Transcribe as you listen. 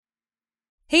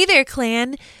Hey there,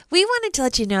 clan. We wanted to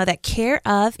let you know that Care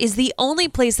of is the only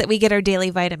place that we get our daily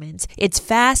vitamins. It's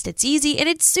fast, it's easy, and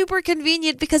it's super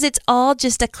convenient because it's all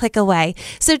just a click away.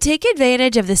 So take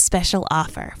advantage of this special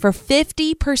offer. For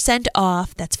 50%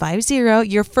 off, that's 50,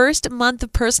 your first month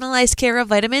of personalized Care of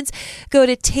vitamins, go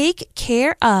to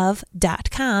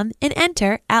takecareof.com and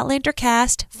enter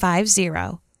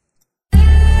OutlanderCast50.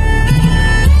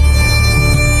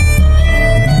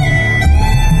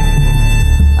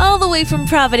 All the way from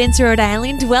Providence, Rhode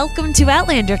Island, welcome to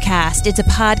Outlander Cast. It's a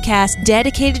podcast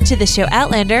dedicated to the show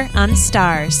Outlander on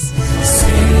STARZ. Sing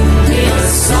me a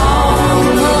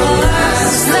song,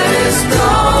 alas, that is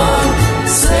gone,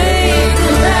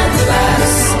 sacred and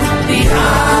vast,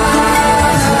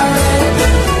 behind.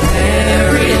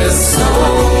 Bury the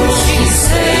soul, she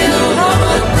sailed on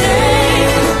a day,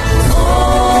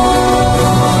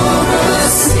 over the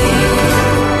sea,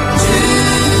 to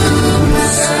the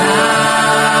sky.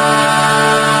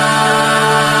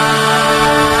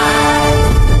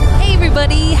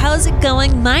 How's it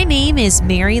going? My name is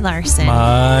Mary Larson.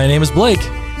 My name is Blake.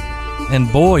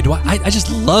 And boy, do I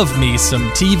just love me some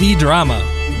TV drama.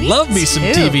 Love me some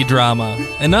TV drama.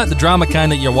 And not the drama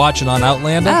kind that you're watching on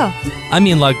Outlander. Oh. I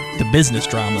mean like the business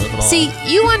drama of it all. See,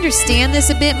 you understand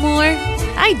this a bit more.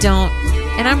 I don't.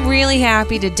 And I'm really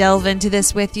happy to delve into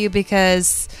this with you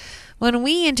because when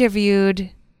we interviewed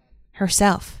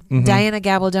herself, Diana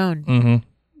Gabaldon,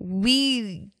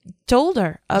 we told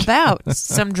her about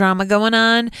some drama going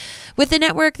on with the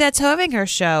network that's having her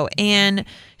show, and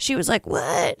she was like,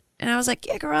 "What?" And I was like,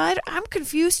 "Yeah, girl, I'm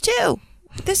confused too.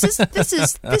 This is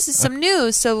some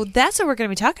news." So that's what we're going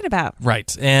to be talking about,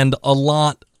 right? And a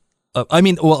lot. All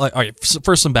right.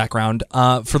 First, some background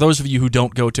for those of you who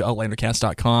don't go to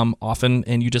OutlanderCast.com often,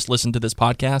 and you just listen to this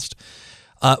podcast.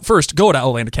 First, go to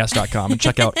OutlanderCast.com and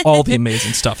check out all the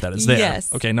amazing stuff that is there.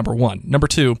 Yes. Okay. Number one. Number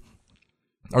two.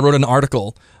 I wrote an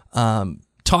article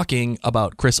talking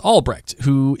about Chris Albrecht,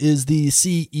 who is the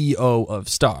CEO of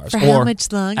STARZ. For how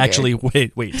much longer? Actually,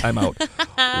 wait, time out.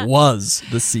 Was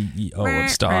the CEO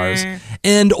of STARZ.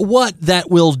 And what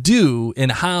that will do and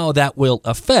how that will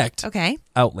affect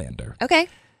Outlander. Okay.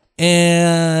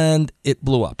 And it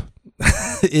blew up.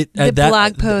 The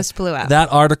blog post blew up. That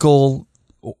article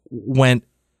went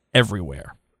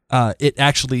everywhere. It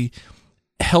actually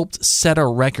helped set a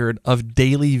record of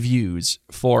daily views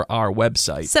for our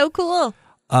website. So cool.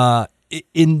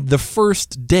 In the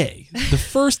first day,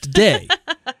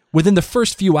 within the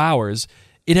first few hours,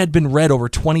 it had been read over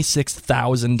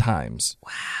 26,000 times.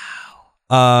 Wow.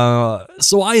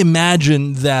 So I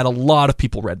imagine that a lot of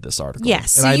people read this article.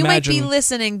 Yes, and so I you imagine, might be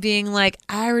listening being like,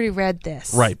 I already read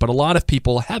this. Right, but a lot of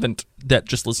people haven't, that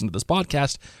just listen to this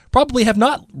podcast, probably have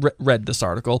not read this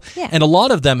article. Yeah. And a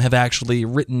lot of them have actually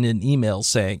written in emails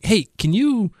saying, hey, can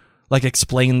you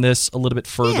explain this a little bit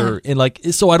further? Yeah.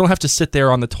 And so I don't have to sit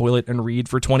there on the toilet and read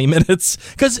for 20 minutes.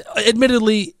 Because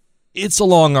admittedly, it's a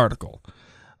long article.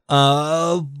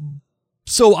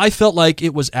 So I felt like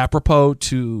it was apropos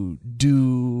to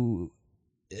do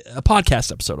a podcast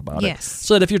episode about it.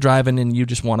 So that if you're driving and you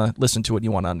just want to listen to it and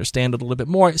you want to understand it a little bit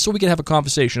more, so we can have a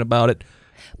conversation about it.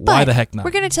 Why the heck not?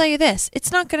 We're going to tell you this. It's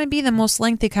not going to be the most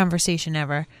lengthy conversation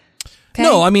ever. Okay?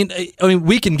 No, I mean,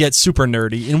 we can get super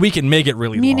nerdy and we can make it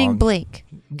really long. Meaning Blake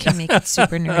can make it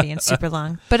super nerdy and super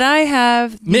long. But I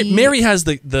have Mary has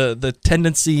the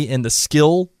tendency and the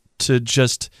skill to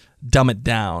just dumb it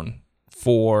down.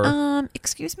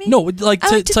 Excuse me? No, like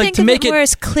to make it more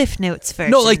as Cliff Notes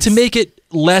versions. No, like to make it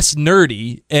less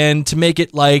nerdy and to make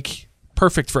it like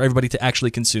perfect for everybody to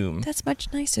actually consume. That's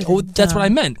much nicer. Oh, that's what I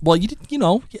meant. Well, you didn't.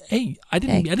 Hey, I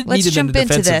didn't need it in a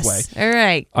defensive way. All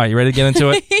right. All right, you ready to get into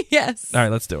it? Yes. All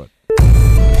right, let's do it.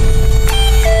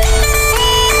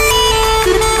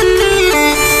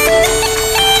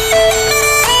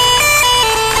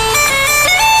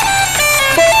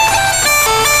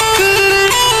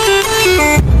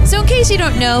 In case you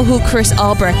don't know who Chris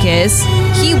Albrecht is,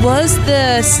 he was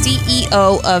the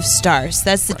CEO of STARZ.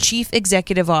 That's the chief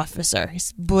executive officer. He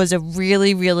was a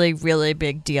really, really, really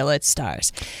big deal at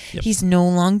STARZ. Yep. He's no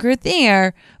longer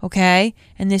there, okay?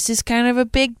 And this is kind of a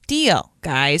big deal,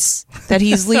 guys, that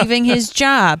he's leaving his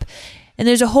job. And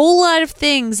there's a whole lot of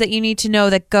things that you need to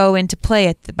know that go into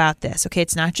play about this, okay?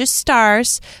 It's not just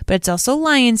STARZ, but it's also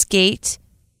Lionsgate,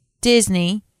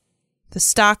 Disney, the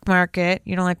stock market,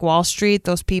 like Wall Street,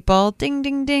 those people, ding,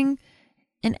 ding, ding,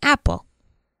 and Apple.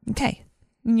 Okay.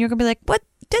 And you're going to be like, what?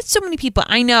 That's so many people.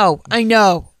 I know.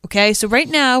 Okay. So right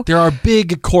now, there are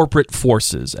big corporate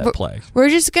forces at play. We're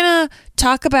just going to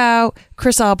talk about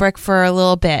Chris Albrecht for a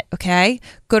little bit. Okay.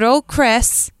 Good old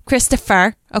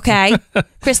Christopher. Okay.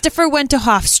 Christopher went to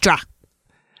Hofstra.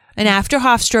 And after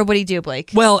Hofstra, what did he do,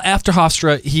 Blake? Well, after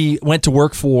Hofstra, he went to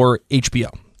work for HBO.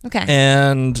 Okay.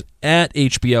 And at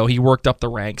HBO, he worked up the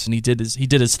ranks and he did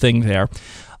his thing there.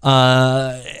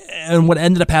 And what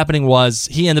ended up happening was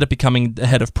he ended up becoming the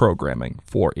head of programming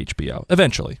for HBO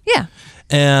eventually. Yeah.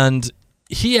 And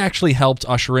he actually helped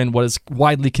usher in what is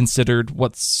widely considered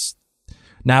what's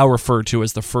now referred to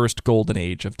as the first golden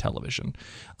age of television.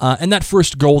 And that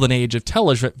first golden age of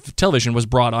television was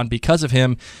brought on because of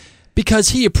him, because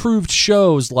he approved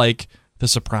shows like The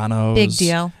Sopranos. Big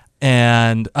deal.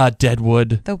 And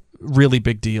Deadwood. Really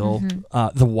big deal.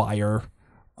 The Wire.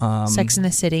 Sex in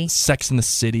the City. Sex in the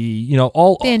City. You know,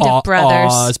 all Band of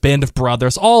Brothers. Oz, Band of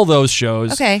Brothers. All those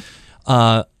shows. Okay.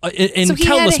 And so he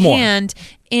countless had a more. hand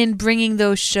in bringing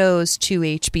those shows to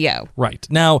HBO. Right.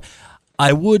 Now,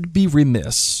 I would be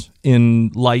remiss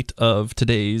in light of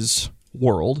today's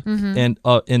world and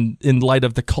in light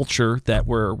of the culture that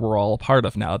we're all a part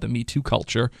of now, the Me Too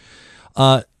culture.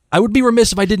 I would be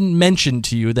remiss if I didn't mention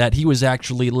to you that he was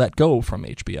actually let go from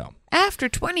HBO. After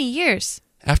 20 years.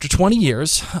 After 20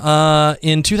 years,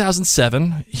 in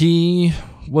 2007, he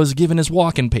was given his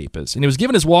walk-in papers. And he was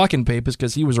given his walk-in papers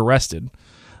because he was arrested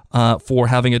for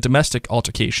having a domestic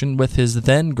altercation with his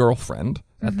then-girlfriend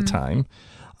at the time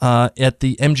at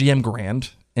the MGM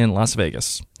Grand in Las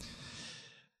Vegas.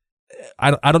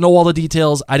 I don't know all the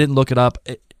details. I didn't look it up.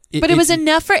 But it was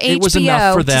enough for HBO it was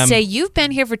enough for them to say, you've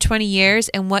been here for 20 years,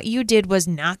 and what you did was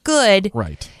not good.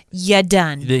 Right. You're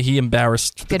done. He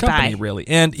embarrassed the company, really.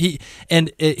 And he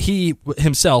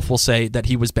himself will say that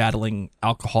he was battling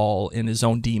alcohol and his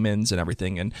own demons and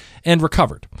everything and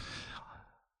recovered.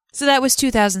 So that was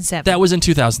 2007. That was in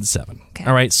 2007. Okay.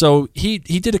 All right. So he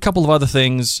did a couple of other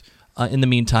things in the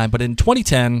meantime, but in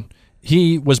 2010,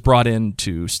 he was brought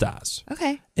into STARZ.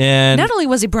 Okay. And not only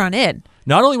was he brought in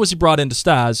to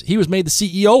STARZ, he was made the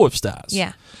CEO of STARZ.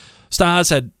 Yeah.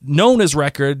 STARZ had known his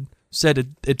record, said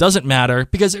it doesn't matter,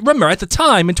 because remember, at the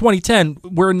time, in 2010,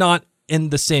 we're not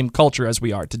in the same culture as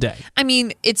we are today. I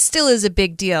mean, it still is a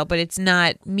big deal, but it's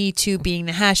not Me Too being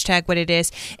the hashtag what it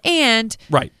is. And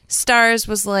right. STARZ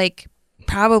was like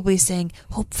probably saying,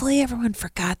 hopefully everyone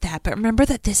forgot that, but remember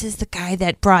that this is the guy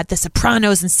that brought The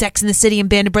Sopranos and Sex in the City and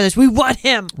Band of Brothers. We want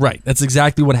him. Right. That's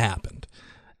exactly what happened.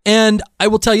 And I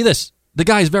will tell you this, the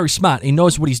guy is very smart. He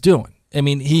knows what he's doing. I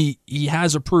mean, he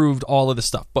has approved all of this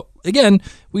stuff. But again,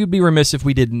 we would be remiss if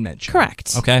we didn't mention.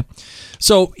 Correct. Okay?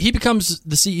 So he becomes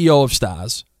the CEO of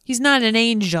STARZ. He's not an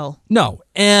angel. No.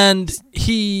 And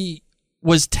he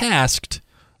was tasked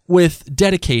with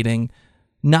dedicating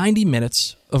 90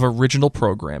 minutes of original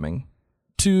programming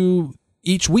to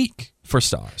each week for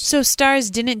STARZ. So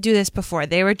STARZ didn't do this before.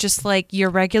 They were just like your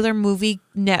regular movie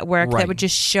network Right. that would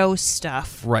just show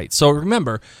stuff. Right. So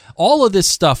remember, all of this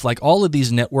stuff, like all of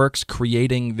these networks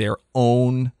creating their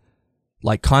own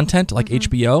like content, like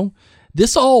HBO,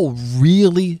 this all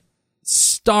really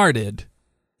started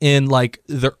in like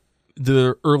the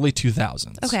early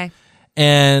 2000s. Okay.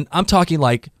 And I'm talking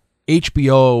like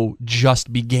HBO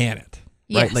just began it.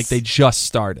 Right? Yes. Like they just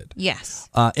started. Yes.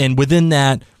 And within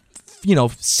that,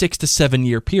 6 to 7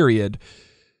 year period,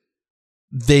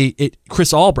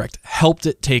 Chris Albrecht helped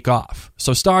it take off.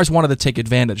 So STARZ wanted to take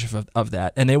advantage of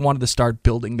that, and they wanted to start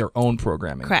building their own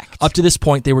programming. Correct. Up to this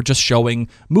point, they were just showing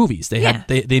movies.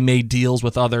 They made deals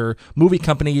with other movie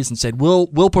companies and said,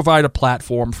 "We'll provide a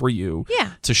platform for you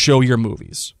to show your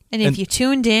movies." And if you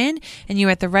tuned in and you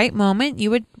were at the right moment, you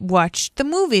would watch the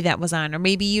movie that was on, or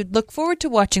maybe you'd look forward to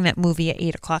watching that movie at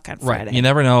 8 o'clock on Friday. Right. You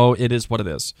never know. It is what it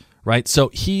is. Right. So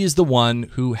he is the one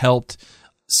who helped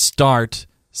start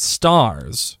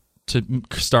STARZ to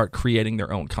start creating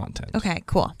their own content. Okay,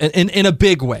 cool. In a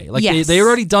big way. Like Yes. they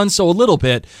already done so a little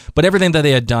bit, but everything that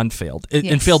they had done failed. And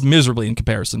Yes. failed miserably in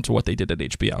comparison to what they did at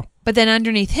HBO. But then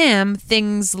underneath him,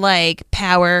 things like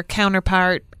Power,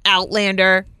 Counterpart,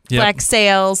 Outlander, Yep. Black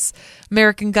Sails,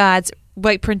 American Gods,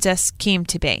 White Princess came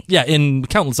to be. Yeah, in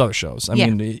countless other shows. I Yeah.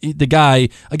 mean, the guy,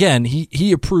 again,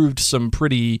 he approved some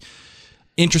pretty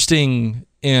interesting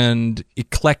and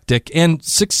eclectic and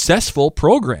successful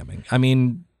programming. I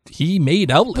mean, he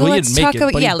made Outlander. Well, He didn't make it,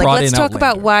 but he brought let's in talk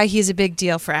about Outlander. why he's a big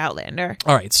deal for Outlander.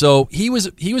 All right, so he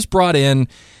was brought in,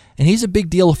 and he's a big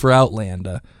deal for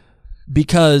Outlander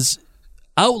because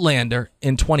Outlander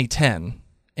in 2010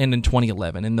 and in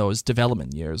 2011, in those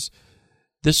development years,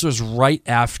 this was right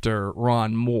after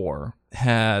Ron Moore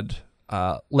had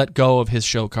let go of his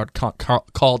show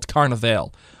called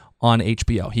Carnival on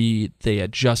HBO. They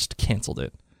had just canceled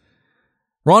it.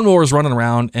 Ron Moore was running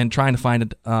around and trying to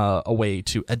find a way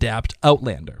to adapt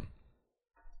Outlander.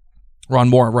 Ron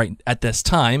Moore, right at this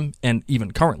time, and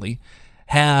even currently,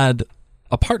 had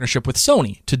a partnership with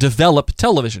Sony to develop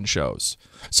television shows.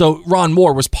 So Ron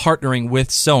Moore was partnering with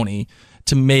Sony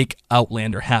to make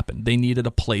Outlander happen. They needed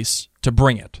a place to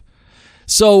bring it.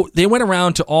 So they went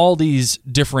around to all these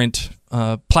different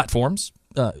platforms,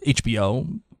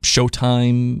 HBO,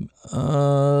 Showtime,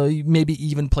 maybe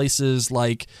even places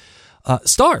like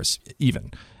STARZ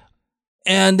even.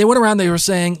 And they went around, they were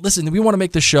saying, listen, we want to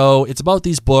make the show. It's about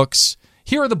these books.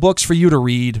 Here are the books for you to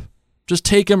read. Just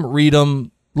take them, read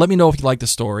them. Let me know if you like the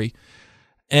story.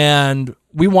 And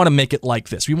we want to make it like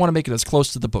this. We want to make it as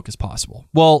close to the book as possible.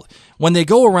 Well, when they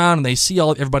go around and they see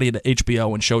everybody at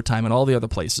HBO and Showtime and all the other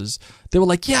places, they were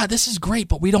like, yeah, this is great,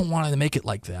 but we don't want to make it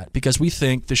like that because we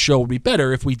think the show would be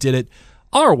better if we did it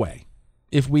our way,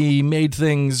 if we made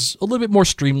things a little bit more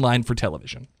streamlined for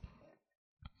television.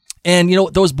 And,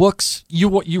 those books,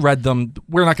 you read them.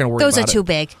 We're not going to worry about it. Those are too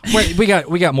big. We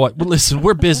got more. Listen,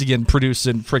 we're busy in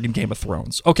producing friggin' Game of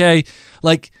Thrones, okay?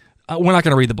 We're not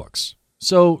going to read the books.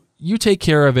 So you take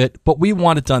care of it, but we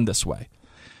want it done this way.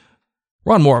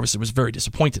 Ron Moore obviously was very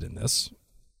disappointed in this.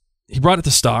 He brought it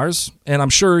to STARZ, and I'm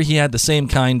sure he had the same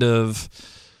kind of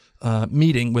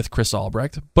meeting with Chris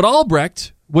Albrecht. But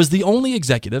Albrecht was the only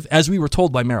executive, as we were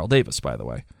told by Meryl Davis, by the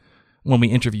way, when we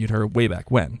interviewed her way back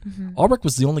when. Mm-hmm. Albrecht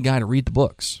was the only guy to read the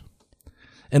books.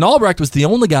 And Albrecht was the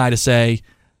only guy to say,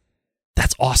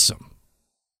 that's awesome.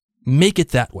 Make it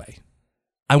that way.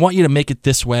 I want you to make it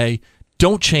this way.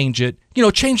 Don't change it.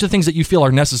 Change the things that you feel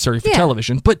are necessary for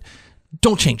television, but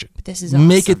don't change it. This is awesome.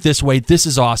 Make it this way. This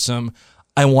is awesome.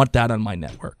 I want that on my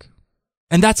network.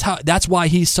 And that's why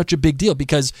he's such a big deal,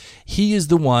 because he is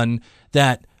the one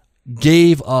that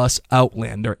gave us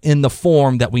Outlander in the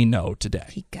form that we know today.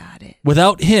 He got it.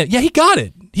 Without him, he got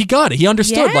it. He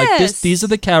understood, Yes. These are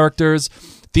the characters.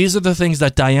 These are the things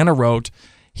that Diana wrote.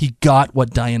 He got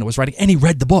what Diana was writing, and he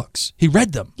read the books. He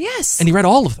read them. Yes. And he read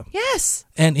all of them. Yes.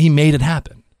 And he made it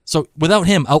happen. So without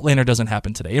him, Outlander doesn't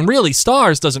happen today. And really,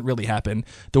 STARZ doesn't really happen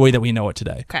the way that we know it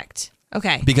today. Correct.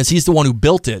 Okay. Because he's the one who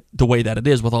built it the way that it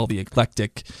is with all the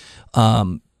eclectic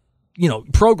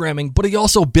programming, but he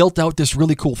also built out this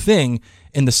really cool thing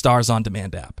in the STARZ On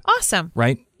Demand app. Awesome.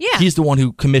 Right? Yeah. He's the one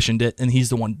who commissioned it, and he's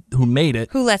the one who made it.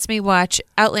 Who lets me watch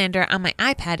Outlander on my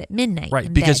iPad at midnight. Right,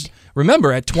 in because bed.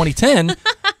 remember, at 2010,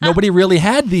 nobody really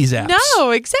had these apps.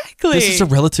 No, exactly. This is a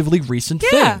relatively recent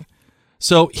thing.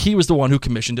 So he was the one who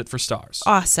commissioned it for STARZ.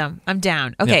 Awesome. I'm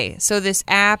down. Okay, so this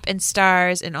app and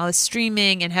STARZ and all this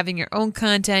streaming and having your own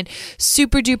content,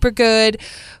 super duper good.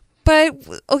 But,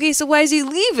 okay, so why is he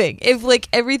leaving if,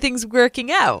 everything's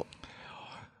working out?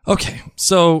 Okay,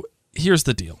 so here's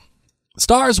the deal.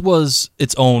 STARZ was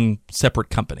its own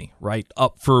separate company, right,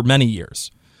 up for many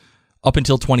years, up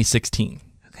until 2016.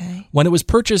 Okay. When it was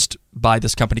purchased by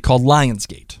this company called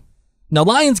Lionsgate. Now,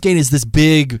 Lionsgate is this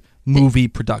big movie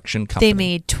production company. They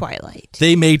made Twilight.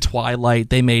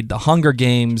 They made The Hunger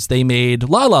Games. They made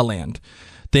La La Land.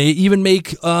 They even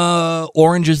make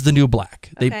Orange is the New Black.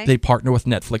 They partner with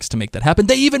Netflix to make that happen.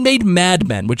 They even made Mad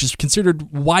Men, which is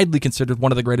widely considered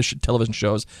one of the greatest television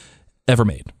shows ever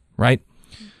made, right?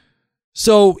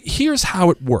 So here's how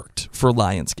it worked for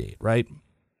Lionsgate, right?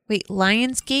 Wait,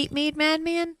 Lionsgate made Mad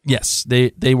Men? Yes, they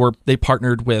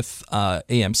partnered with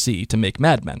AMC to make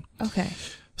Mad Men. Okay.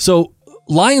 So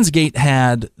Lionsgate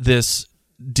had this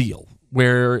deal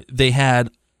where they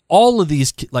had all of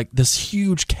these, this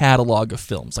huge catalog of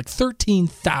films,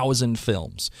 13,000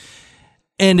 films.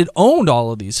 And it owned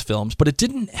all of these films, but it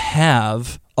didn't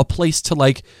have a place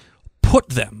to, put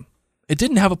them. It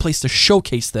didn't have a place to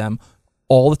showcase them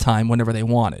all the time whenever they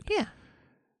wanted. Yeah.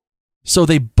 So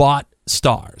they bought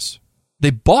STARZ. They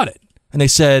bought it. And they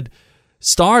said,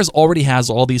 STARZ already has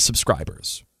all these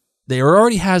subscribers. They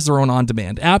already has their own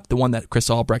on-demand app, the one that Chris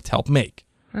Albrecht helped make.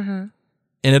 Mm-hmm.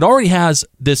 And it already has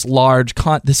this large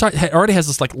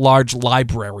large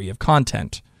library of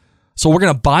content. So we're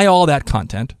going to buy all that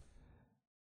content.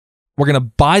 We're going to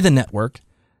buy the network,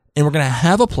 and we're going to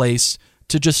have a place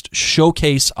to just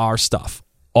showcase our stuff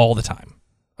all the time.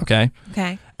 Okay?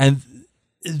 Okay. And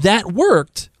that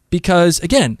worked because,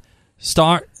 again,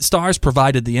 STARZ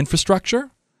provided the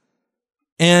infrastructure,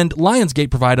 and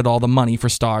Lionsgate provided all the money for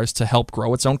STARZ to help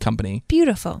grow its own company.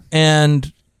 Beautiful.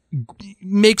 And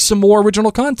make some more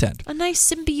original content. A nice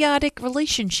symbiotic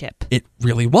relationship. It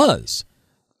really was.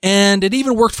 And it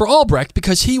even worked for Albrecht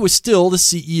because he was still the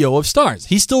CEO of STARZ.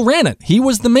 He still ran it. He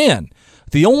was the man.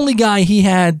 The only guy he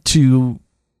had to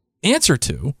answer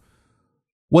to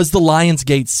was the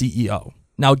Lionsgate CEO.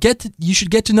 Now, you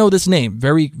should get to know this name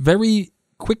very, very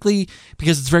quickly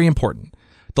because it's very important.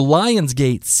 The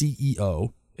Lionsgate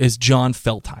CEO is John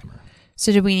Feldheimer.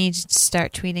 So do we need to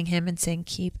start tweeting him and saying,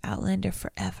 keep Outlander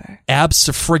forever?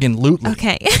 Abso-friggin-lutely.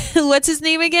 Okay. What's his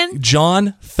name again?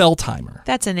 John Feldheimer.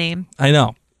 That's a name. I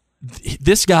know.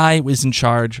 This guy was in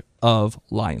charge of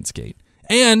Lionsgate.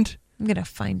 And I'm going to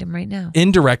find him right now.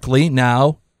 indirectly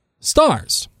now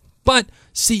STARZ. But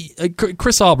see,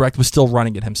 Chris Albrecht was still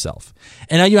running it himself.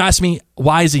 And now you ask me,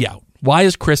 why is he out? Why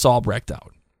is Chris Albrecht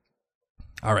out?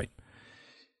 All right.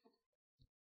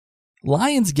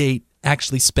 Lionsgate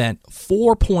actually spent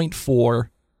 $4.4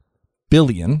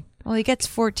 billion. Well, he gets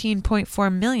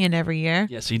 $14.4 million every year.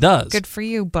 Yes, he does. Good for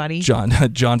you, buddy. John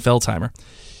Feldheimer.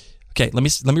 Okay, let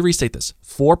me restate this.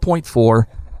 $4.4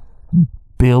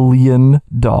 billion. Okay,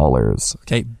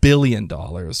 $1 billion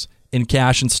in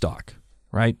cash and stock,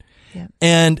 right? Yeah.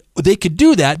 And they could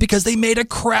do that because they made a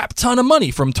crap ton of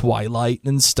money from Twilight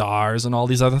and STARZ and all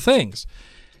these other things.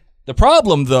 The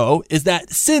problem, though, is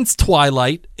that since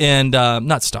Twilight and,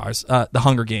 not STARZ, The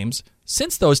Hunger Games,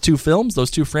 since those two films, those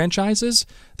two franchises,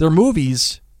 their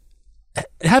movies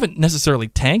haven't necessarily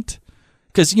tanked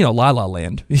because, La La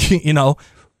Land,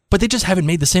 but they just haven't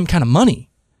made the same kind of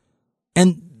money.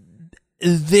 And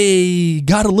they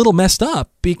got a little messed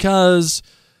up because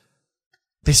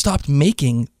they stopped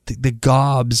making the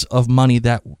gobs of money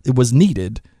that it was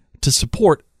needed to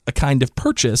support a kind of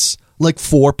purchase like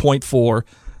 $4.4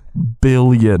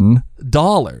 billion.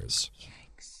 Yikes.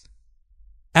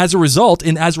 As a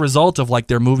result of like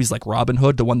their movies like Robin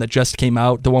Hood, the one that just came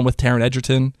out, the one with Taron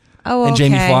Egerton and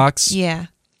Jamie Foxx. Yeah.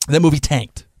 That movie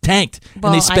tanked. Well,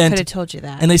 And they spent, I could have told you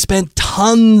that. And they spent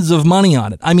tons of money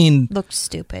on it. I mean, looked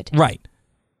stupid. right.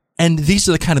 And these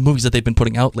are the kind of movies that they've been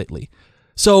putting out lately.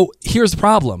 So here's the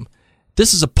problem.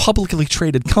 This is a publicly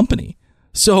traded company.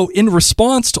 So in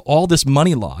response to all this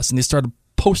money loss, and they started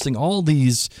posting all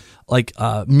these like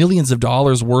millions of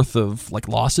dollars worth of like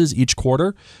losses each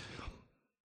quarter,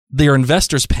 their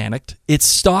investors panicked, its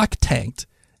stock tanked,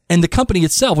 and the company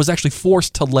itself was actually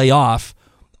forced to lay off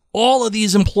all of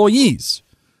these employees.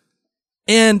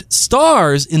 And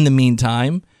STARZ, in the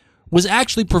meantime, was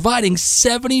actually providing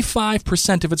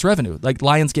 75% of its revenue, like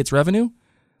Lionsgate's revenue.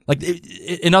 Like,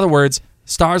 in other words,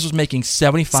 STARZ was making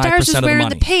 75% STARZ was of the wearing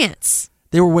money. the pants.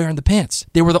 They were wearing the pants.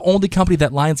 They were the only company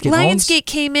that Lionsgate owns. Lionsgate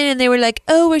came in and they were like,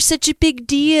 oh, we're such a big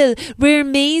deal. We're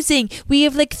amazing. We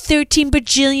have like 13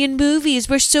 bajillion movies.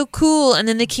 We're so cool. And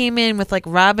then they came in with like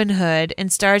Robin Hood, and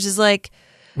STARZ is like,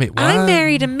 Wait, what? I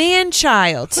married a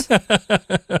man-child.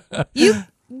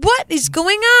 What is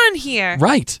going on here?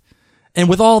 Right. And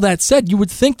with all that said, you would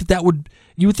think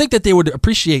that they would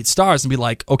appreciate STARZ and be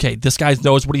like, okay, this guy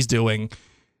knows what he's doing.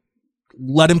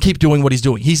 Let him keep doing what he's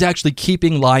doing. He's actually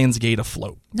keeping Lionsgate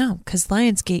afloat. No, because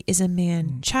Lionsgate is a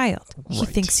man-child. He Right.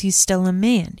 thinks he's still a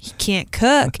man. He can't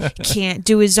cook. He can't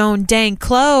do his own dang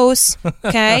clothes.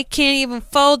 Okay? Can't even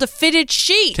fold a fitted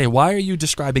sheet. Okay, why are you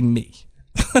describing me?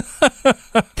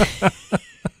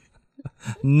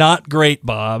 Not great,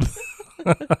 Bob.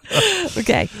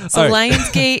 Okay, so All right.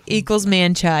 Lionsgate equals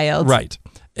man-child. Right.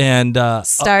 And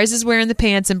STARZ is wearing the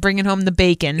pants and bringing home the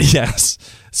bacon. yes.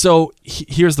 So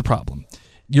here's the problem.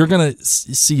 You're going to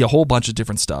see a whole bunch of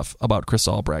different stuff about Chris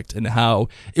Albrecht and how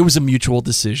it was a mutual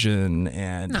decision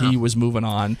and he was moving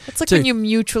on. It's like when you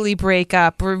mutually break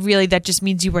up, or really that just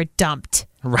means you were dumped.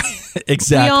 Right.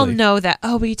 Exactly. We all know that.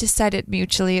 Oh, we decided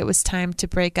mutually it was time to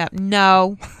break up.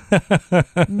 No.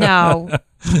 No.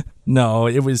 No,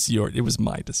 it was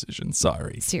my decision.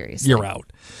 Sorry. Seriously. You're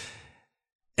out.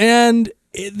 And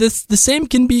the same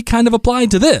can be kind of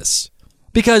applied to this,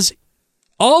 because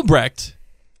Albrecht,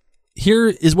 here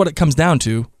is what it comes down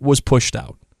to, was pushed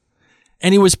out.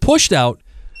 And he was pushed out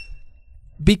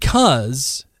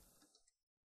because,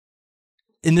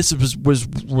 and this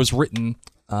was written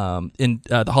in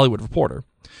the Hollywood Reporter,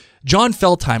 John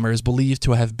Feldheimer is believed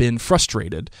to have been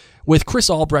frustrated with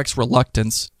Chris Albrecht's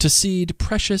reluctance to cede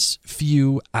precious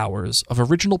few hours of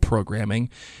original programming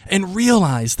and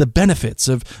realize the benefits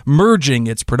of merging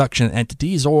its production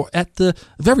entities, or at the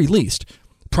very least,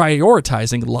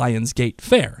 prioritizing Lionsgate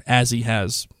fare, as he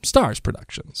has STARZ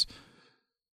Productions,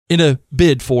 in a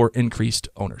bid for increased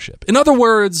ownership. In other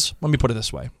words, let me put it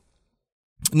this way.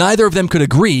 Neither of them could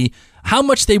agree how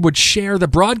much they would share the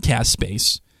broadcast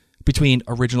space between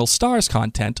original STARZ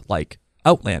content like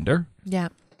Outlander Yeah.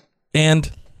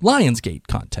 and Lionsgate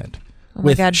content. Oh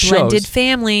my God, blended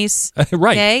families.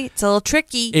 Right. Okay, it's a little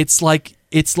tricky. It's like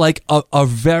a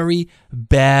very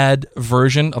bad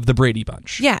version of the Brady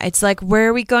Bunch. Yeah, it's like, where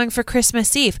are we going for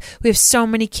Christmas Eve? We have so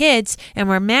many kids, and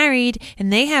we're married,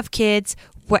 and they have kids.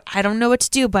 What? I don't know what to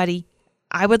do, buddy.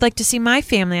 I would like to see my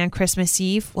family on Christmas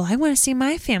Eve. Well, I want to see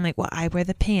my family. Well, I wear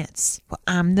the pants. Well,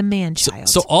 I'm the man-child.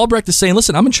 So Albrecht is saying,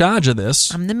 listen, I'm in charge of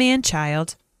this. I'm the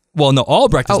man-child. Well, no,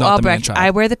 Albrecht is not Albrecht, the man-child. I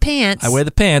wear the pants. I wear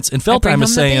the pants. And bring Feldheimer home is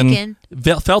the saying, bacon.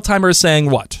 Feldheimer is saying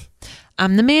what?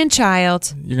 I'm the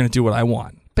man-child, You're going to do what I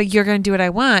want. but you're going to do what I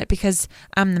want because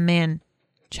I'm the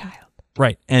man-child.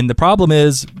 Right. And the problem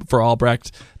is, for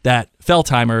Albrecht, that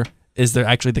Feldheimer is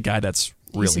actually the guy that's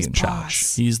really his in charge.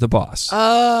 boss. He's the boss.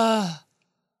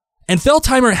 And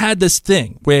Feldheimer had this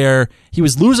thing where he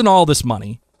was losing all this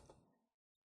money.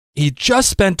 He just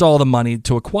spent all the money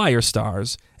to acquire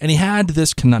STARZ, and he had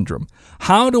this conundrum.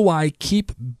 How do I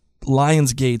keep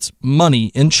Lionsgate's money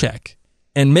in check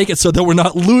and make it so that we're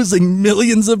not losing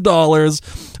millions of dollars,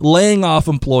 laying off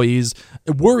employees,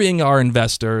 worrying our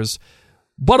investors,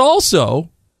 but also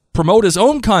promote his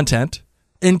own content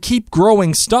and keep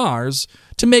growing STARZ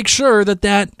to make sure that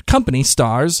that company,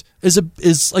 STARZ,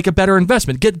 is like a better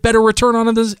investment, get better return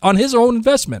on his own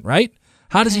investment, right?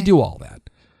 How does he do all that?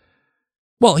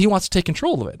 Well, he wants to take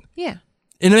control of it. Yeah.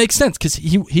 And it makes sense because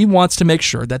he wants to make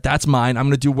sure that that's mine. I'm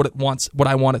going to do what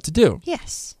I want it to do.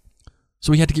 Yes.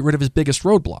 So he had to get rid of his biggest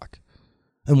roadblock.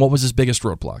 And what was his biggest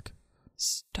roadblock?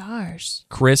 STARZ.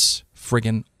 Chris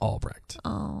friggin' Albrecht.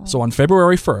 Oh. So on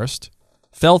February 1st,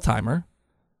 Feldheimer,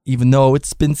 even though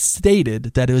it's been stated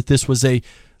that this was a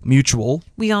mutual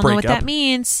We all know what that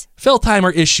means.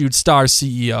 Feldheimer issued STARZ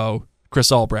CEO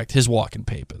Chris Albrecht his walking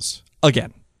papers.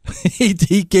 Again.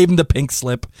 He gave him the pink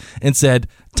slip and said,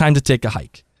 time to take a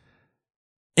hike.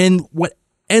 And what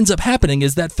ends up happening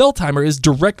is that Feldheimer is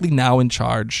directly now in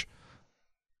charge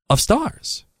of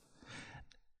STARZ.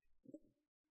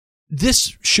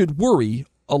 This should worry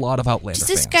a lot of Outlander Does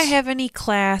this fans. guy have any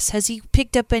class? Has he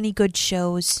picked up any good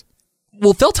shows?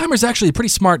 Well, Feldheimer's actually a pretty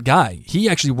smart guy. He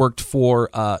actually worked for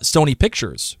Sony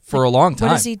Pictures for a long time.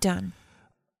 What has he done?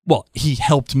 Well, he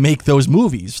helped make those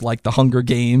movies like The Hunger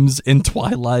Games and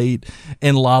Twilight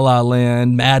and La La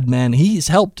Land, Mad Men. He's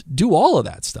helped do all of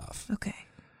that stuff. Okay.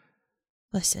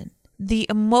 Listen, the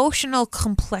emotional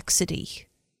complexity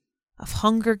of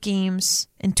Hunger Games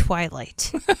and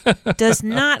Twilight does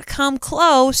not come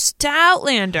close to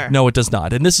Outlander. No, it does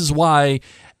not. And this is why,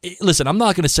 listen, I'm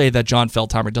not going to say that John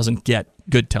Feldheimer doesn't get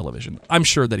good television. I'm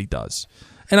sure that he does.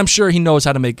 And I'm sure he knows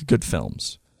how to make good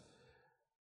films.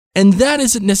 And that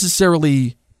isn't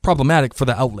necessarily problematic for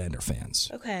the Outlander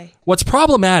fans. Okay. What's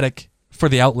problematic for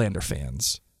the Outlander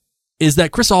fans is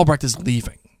that Chris Albrecht is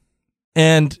leaving.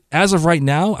 And as of right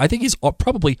now, I think he's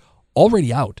probably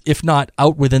already out, if not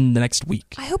out within the next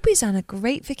week. I hope he's on a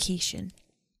great vacation.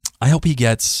 I hope he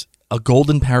gets a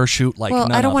golden parachute like Well,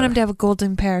 none I don't want other. him to have a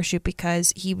golden parachute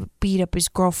because he beat up his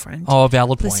girlfriend. Oh, a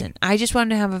valid point. Listen, I just want him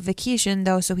to have a vacation,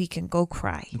 though, so he can go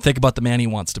cry. Think about the man he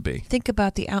wants to be. Think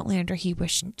about the Outlander he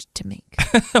wished to make.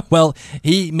 Well,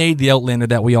 he made the Outlander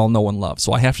that we all know and love,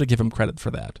 so I have to give him credit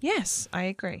for that. Yes, I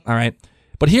agree. All right.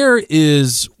 But here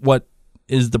is what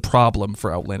is the problem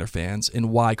for Outlander fans and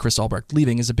why Chris Albrecht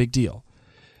leaving is a big deal.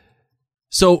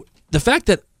 So the fact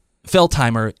that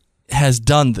Feldheimer has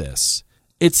done this,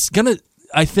 it's going to,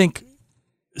 I think,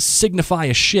 signify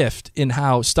a shift in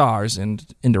how STARZ and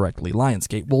indirectly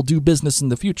Lionsgate will do business in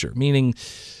the future, meaning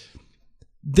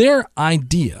their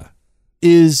idea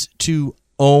is to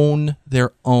own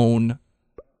their own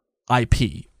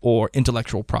IP or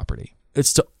intellectual property.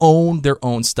 It's to own their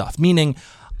own stuff, meaning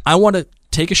I want to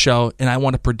take a show and I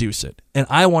want to produce it and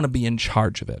I want to be in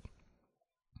charge of it,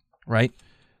 right?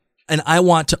 And I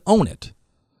want to own it.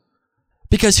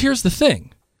 Because here's the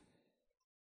thing.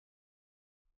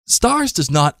 STARZ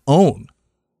does not own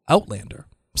Outlander.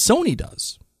 Sony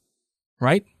does,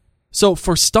 right? So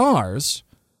for STARZ,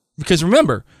 because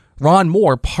remember, Ron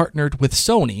Moore partnered with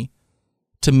Sony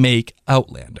to make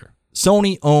Outlander.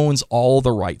 Sony owns all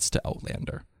the rights to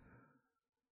Outlander.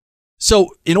 So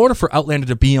in order for Outlander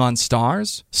to be on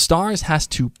STARZ, STARZ has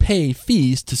to pay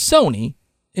fees to Sony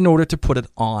in order to put it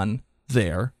on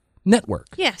their network.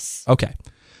 Yes. Okay.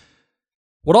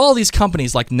 What all these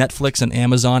companies like Netflix and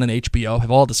Amazon and HBO have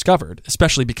all discovered,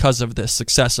 especially because of the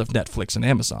success of Netflix and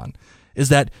Amazon, is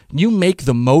that you make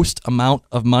the most amount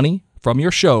of money from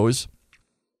your shows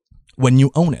when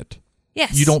you own it.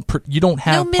 Yes. You don't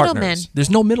have No partners. middlemen. There's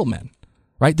no middlemen,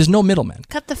 right? There's no middlemen.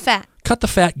 Cut the fat. Cut the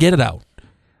fat, get it out.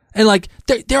 And like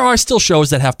there are still shows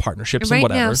that have partnerships and Right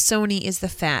whatever. now, Sony is the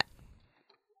fat.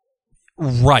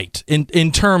 Right.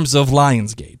 In terms of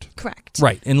Lionsgate. Correct.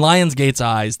 Right. In Lionsgate's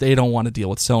eyes, they don't want to deal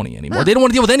with Sony anymore. No. They don't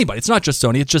want to deal with anybody. It's not just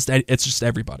Sony. It's just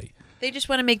everybody. They just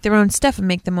want to make their own stuff and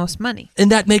make the most money.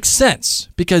 And that makes sense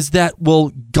because that will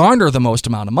garner the most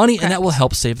amount of money and that will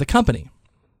help save the company.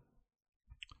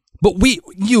 But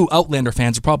you Outlander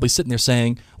fans are probably sitting there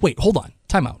saying, wait, hold on.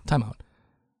 Time out.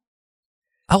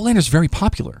 Outlander's very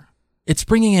popular. It's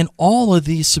bringing in all of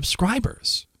these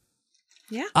subscribers.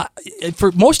 Yeah.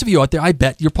 For most of you out there, I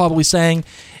bet you're probably saying,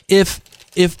 if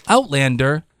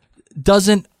Outlander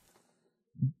doesn't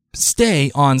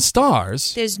stay on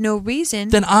STARZ, There's no reason.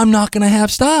 then I'm not going to have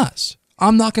STARZ.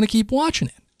 I'm not going to keep watching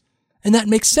it. And that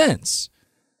makes sense.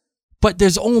 But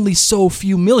there's only so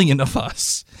few million of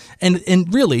us.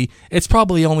 And really, it's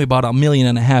probably only about 1.5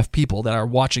 million people that are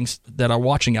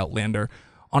watching Outlander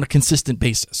on a consistent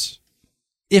basis.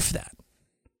 If that.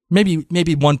 Maybe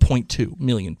 1.2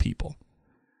 million people.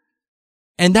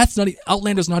 And that's not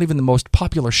Outlander's not even the most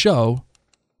popular show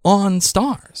on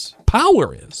STARZ.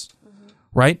 Power is.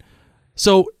 Right?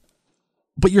 So,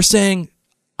 but you're saying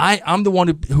I'm the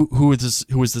one who is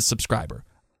the subscriber.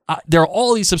 There are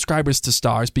all these subscribers to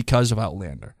STARZ because of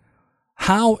Outlander.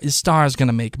 How is STARZ going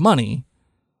to make money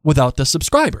without the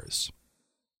subscribers?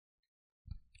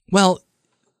 Well,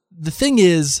 the thing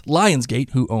is, Lionsgate,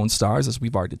 who owns STARZ, as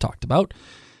we've already talked about,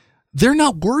 they're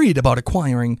not worried about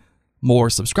acquiring more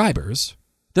subscribers.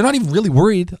 They're not even really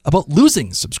worried about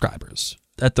losing subscribers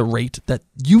at the rate that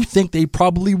you think they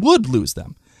probably would lose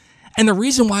them. And the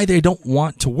reason why they don't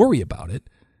want to worry about it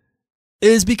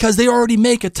is because they already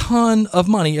make a ton of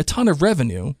money, a ton of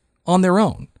revenue on their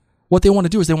own. What they want to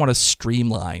do is they want to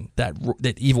streamline that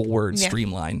evil word,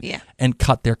 streamline, and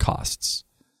cut their costs.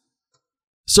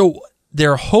 So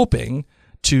they're hoping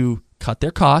to cut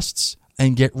their costs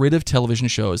and get rid of television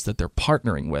shows that they're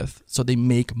partnering with so they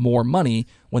make more money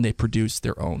when they produce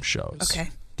their own shows. Okay.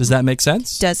 Does that make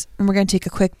sense? It does. And we're going to take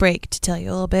a quick break to tell you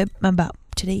a little bit about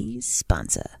today's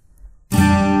sponsor.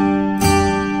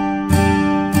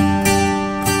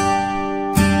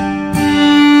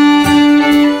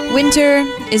 Winter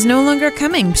is no longer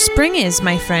coming. Spring is,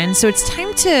 my friend. So it's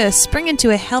time to spring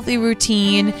into a healthy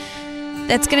routine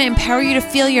that's going to empower you to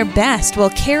feel your best. Well,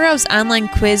 Care of's online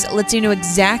quiz lets you know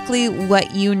exactly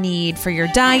what you need for your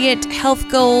diet, health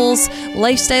goals,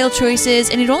 lifestyle choices,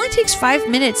 and it only takes 5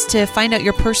 minutes to find out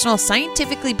your personal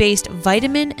scientifically based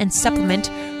vitamin and supplement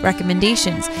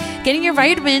recommendations. Getting your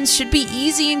vitamins should be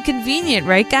easy and convenient,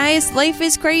 right, guys? Life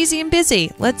is crazy and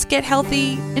busy. Let's get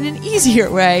healthy in an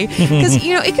easier way because,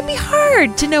 it can be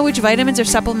hard to know which vitamins or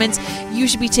supplements you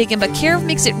should be taking, but Care of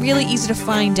makes it really easy to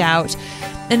find out.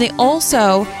 And they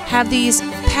also have these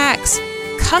packs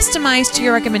customized to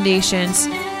your recommendations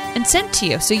and sent to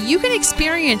you. So you can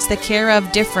experience the Care of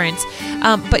difference.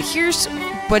 But here's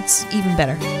what's even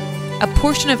better. A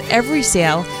portion of every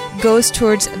sale goes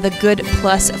towards the Good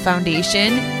Plus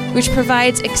Foundation, which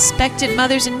provides expectant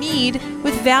mothers in need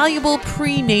with valuable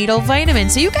prenatal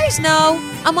vitamins. So you guys know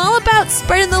I'm all about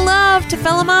spreading the love to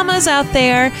fellow mamas out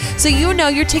there. So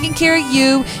you're taking care of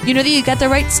you. You know that you got the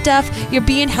right stuff. You're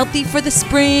being healthy for the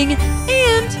spring.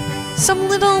 And some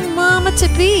little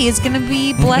mama-to-be is going to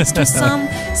be blessed with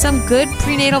some good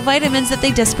prenatal vitamins that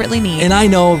they desperately need. And I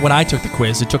know when I took the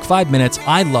quiz, it took 5 minutes.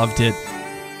 I loved it.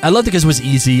 I loved it because it was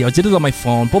easy. I did it on my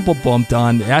phone. Boom, boom, boom,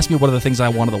 done. It asked me what are the things I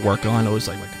wanted to work on. It was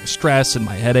like stress and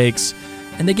my headaches.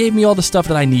 And they gave me all the stuff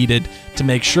that I needed to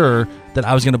make sure that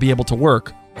I was going to be able to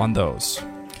work on those.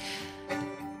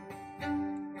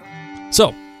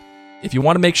 So, if you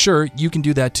want to make sure you can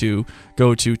do that too,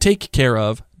 go to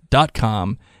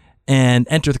takecareof.com and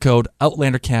enter the code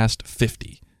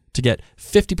OutlanderCast50 to get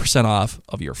 50% off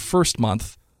of your first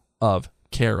month of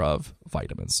Care of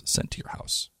vitamins sent to your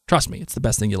house. Trust me, it's the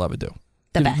best thing you'll ever do.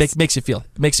 It makes you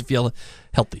feel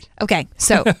healthy. Okay,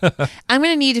 so I'm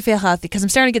going to need to feel healthy because I'm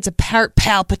starting to get some heart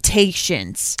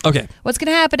palpitations. Okay. What's going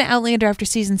to happen to Outlander after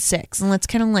season 6? And let's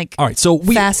kind of all right, so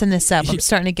fasten this up. I'm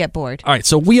starting to get bored. All right,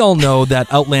 so we all know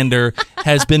that Outlander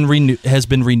has been renewed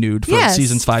for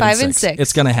seasons 5 and 6.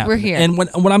 It's going to happen. We're here. And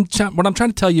what I'm trying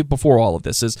to tell you before all of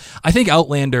this is, I think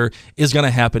Outlander is going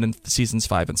to happen in seasons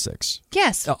 5 and 6.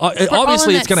 Yes.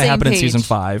 Obviously, it's going to happen in season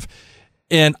 5.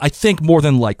 And I think more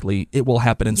than likely it will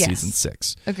happen in season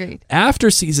 6. Agreed.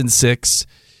 After season 6,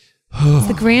 it's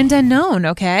the grand unknown,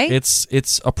 okay?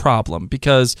 It's a problem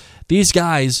because these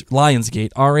guys,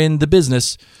 Lionsgate, are in the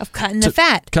business of cutting the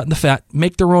fat,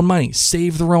 make their own money,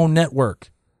 save their own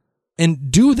network, and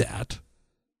do that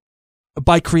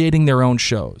by creating their own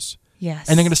shows. Yes.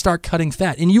 And they're going to start cutting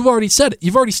fat. And you've already said it.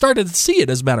 You've already started to see it,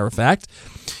 as a matter of fact.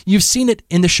 You've seen it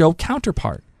in the show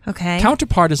Counterpart. Okay.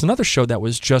 Counterpart is another show that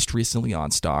was just recently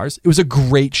on STARZ. It was a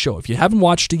great show. If you haven't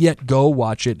watched it yet, go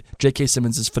watch it. J.K.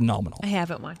 Simmons is phenomenal. I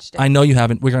haven't watched it. I know you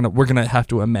haven't. We're gonna have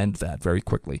to amend that very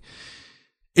quickly.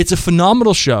 It's a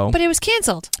phenomenal show. But it was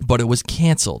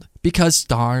canceled. Because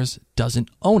STARZ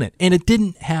doesn't own it. And it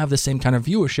didn't have the same kind of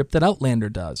viewership that Outlander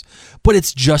does. But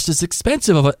it's just as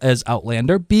expensive as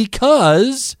Outlander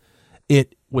because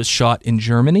it was shot in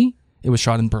Germany. It was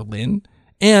shot in Berlin.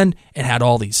 And it had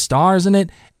all these stars in it.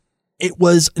 it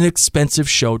was an expensive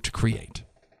show to create.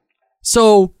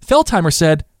 So Feldheimer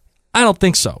said, I don't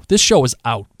think so. This show is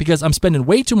out because I'm spending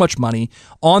way too much money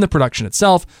on the production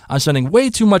itself. I'm spending way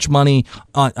too much money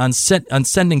on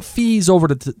sending fees over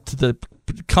to the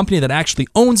company that actually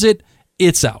owns it.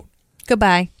 It's out.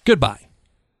 Goodbye.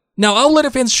 Now, Outlander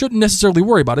fans shouldn't necessarily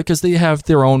worry about it because they have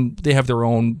their own,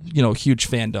 huge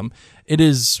fandom. It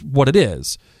is what it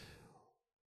is.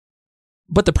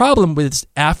 But the problem with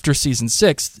after season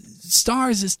 6,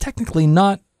 STARZ is technically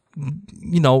not,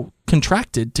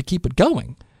 contracted to keep it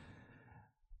going.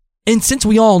 And since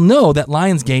we all know that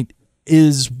Lionsgate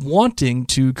is wanting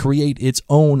to create its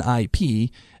own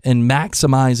IP and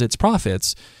maximize its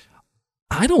profits,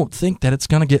 I don't think that it's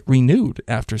going to get renewed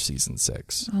after season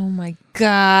 6. Oh my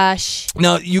gosh.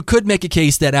 Now, you could make a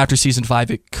case that after season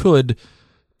 5 it could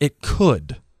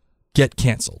get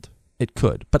canceled. It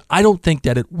could, but I don't think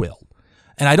that it will.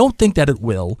 And I don't think that it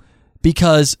will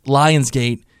because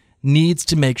Lionsgate needs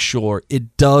to make sure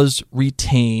it does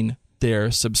retain their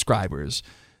subscribers,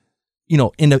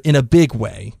 in a big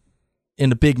way,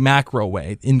 in a big macro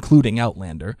way, including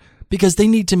Outlander, because they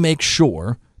need to make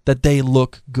sure that they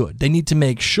look good. They need to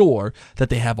make sure that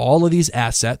they have all of these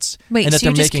assets and that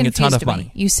they're making a ton of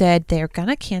money. You said they're going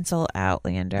to cancel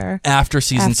Outlander after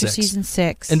season 6. Season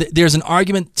 6. And there's an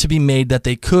argument to be made that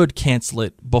they could cancel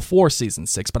it before season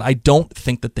 6, but I don't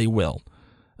think that they will.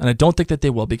 And I don't think that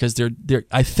they will because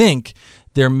I think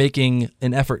they're making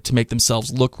an effort to make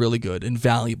themselves look really good and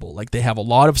valuable. Like they have a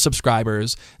lot of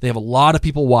subscribers, they have a lot of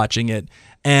people watching it,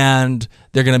 and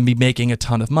they're going to be making a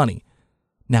ton of money.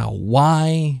 Now,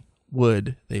 why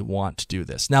would they want to do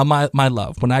this? Now, my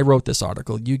love, when I wrote this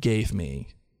article, you gave me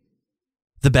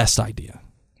the best idea.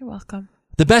 You're welcome.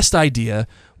 The best idea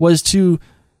was to,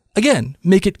 again,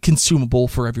 make it consumable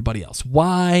for everybody else.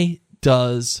 Why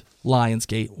does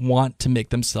Lionsgate want to make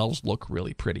themselves look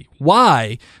really pretty?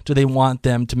 Why do they want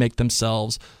them to make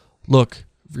themselves look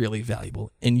really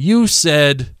valuable? And you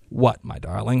said what, my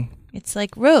darling? It's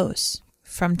like Rose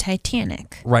from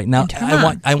Titanic. Right now,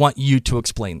 I want you to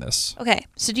explain this. Okay,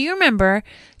 so do you remember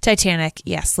Titanic?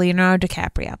 Yes, Leonardo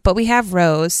DiCaprio. But we have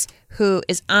Rose, who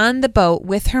is on the boat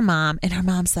with her mom, and her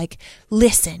mom's like,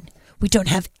 listen, we don't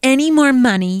have any more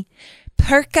money.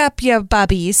 Perk up your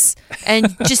bubbies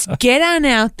and just get on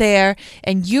out there,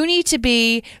 and you need to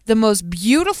be the most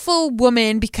beautiful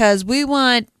woman because we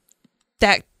want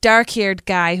that dark-haired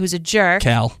guy who's a jerk.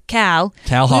 Cal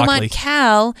We Hockley. want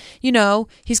Cal,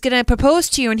 he's going to propose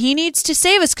to you and he needs to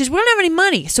save us because we don't have any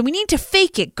money. So we need to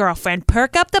fake it, girlfriend.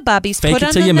 Perk up the bubbies. Fake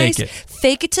it till you make it.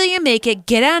 Fake it till you make it.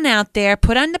 Get on out there.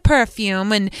 Put on the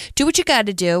perfume and do what you got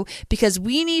to do because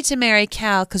we need to marry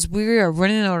Cal because we are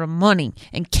running out of money.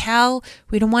 And Cal,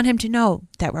 we don't want him to know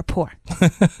that we're poor.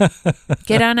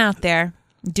 Get on out there.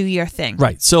 Do your thing.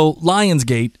 Right. So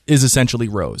Lionsgate is essentially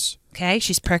Rose. Okay,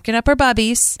 she's perking up her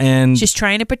bubbies. And she's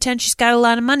trying to pretend she's got a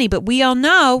lot of money, but we all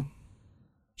know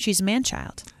she's a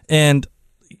man-child. And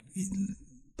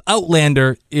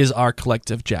Outlander is our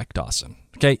collective Jack Dawson.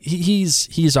 Okay,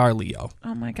 he's our Leo.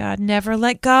 Oh my God, never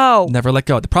let go. Never let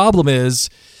go. The problem is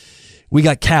we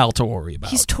got Cal to worry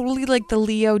about. He's totally like the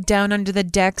Leo down under the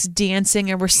decks dancing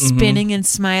and we're spinning and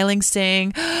smiling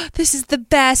saying, this is the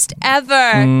best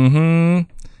ever.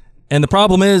 Mm-hmm. And the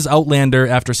problem is Outlander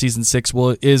after season 6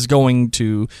 is going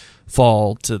to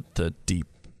fall to the deep,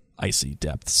 icy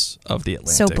depths of the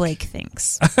Atlantic. So Blake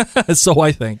thinks. So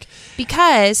I think.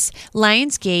 Because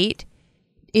Lionsgate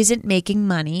isn't making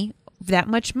that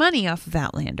much money off of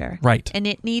Outlander. Right. And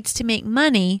it needs to make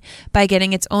money by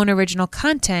getting its own original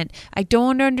content. I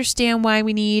don't understand why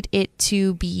we need it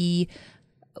to be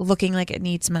looking like it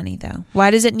needs money, though.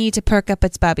 Why does it need to perk up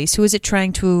its bubbies? Who is it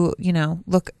trying to,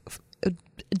 look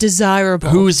desirable?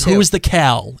 Who's the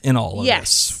Cal in all of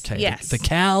this? Okay. Yes. The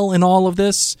Cal in all of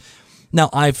this. Now,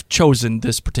 I've chosen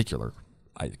this particular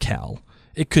Cal.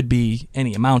 It could be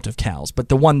any amount of Cals, but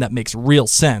the one that makes real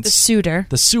sense. The suitor.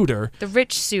 The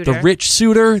rich suitor. The rich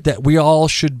suitor that we all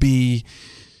should be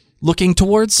looking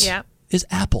towards is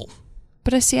Apple.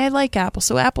 But I like Apple,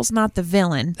 so Apple's not the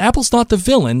villain. Apple's not the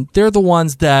villain. They're the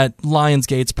ones that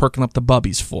Lionsgate's perking up the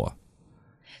bubbies for.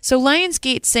 So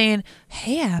Lionsgate's saying,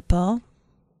 hey, Apple,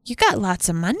 you got lots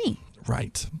of money.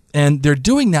 Right. And they're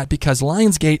doing that because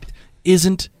Lionsgate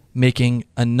isn't making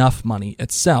enough money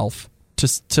itself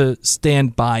to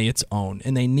stand by its own.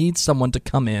 And they need someone to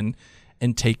come in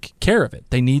and take care of it.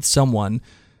 They need someone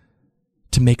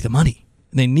to make the money.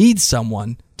 They need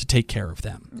someone to take care of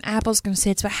them. Apple's going to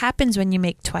say it's what happens when you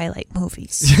make Twilight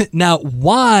movies. Now,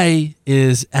 why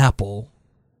is Apple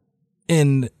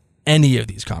in any of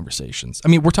these conversations. I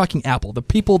mean, we're talking Apple. The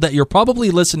people that you're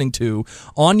probably listening to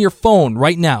on your phone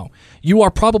right now, you are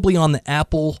probably on the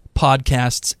Apple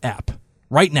Podcasts app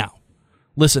right now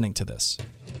listening to this.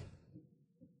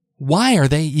 Why are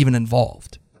they even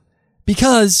involved?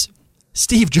 Because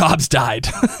Steve Jobs died.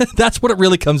 That's what it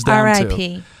really comes down to.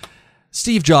 R.I.P.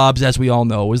 Steve Jobs, as we all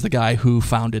know, was the guy who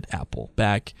founded Apple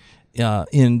back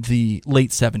in the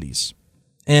late 70s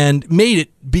and made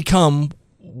it become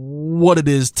what it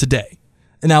is today.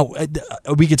 And now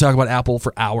we could talk about Apple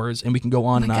for hours and we can go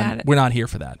on and on. We're not here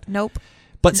for that. Nope.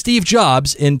 But Steve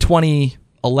Jobs in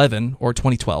 2011 or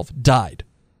 2012 died.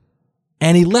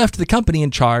 And he left the company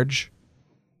in charge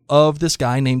of this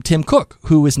guy named Tim Cook,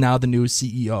 who is now the new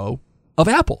CEO of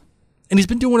Apple. And he's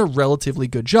been doing a relatively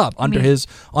good job under his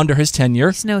tenure.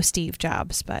 He's no Steve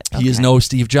Jobs, but He is no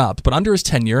Steve Jobs. But under his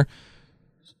tenure,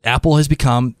 Apple has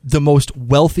become the most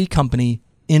wealthy company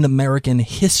in American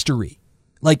history.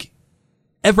 Like,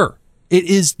 ever. It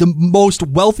is the most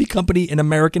wealthy company in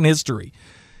American history.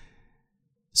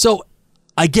 So,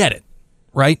 I get it,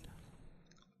 right?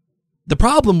 The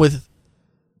problem with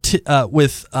Tim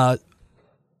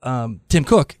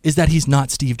Cook is that he's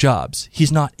not Steve Jobs.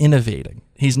 He's not innovating.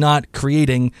 He's not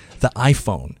creating the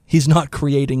iPhone. He's not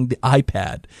creating the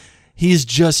iPad. He's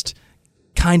just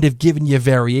kind of giving you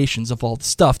variations of all the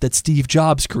stuff that Steve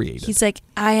Jobs created. He's like,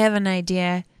 I have an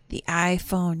idea, the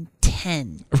iPhone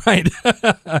 10. Right.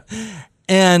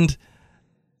 And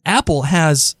Apple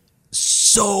has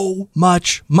so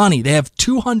much money. They have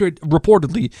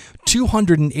reportedly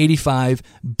 $285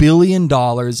 billion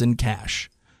in cash.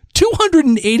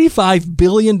 $285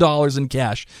 billion in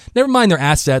cash. Never mind their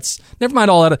assets. Never mind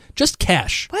all that. Just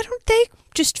cash. Why don't they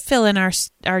just fill in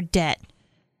our debt?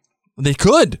 They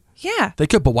could. Yeah. They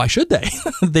could, but why should they?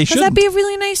 They shouldn't. That'd be a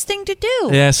really nice thing to do.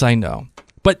 Yes, I know.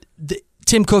 But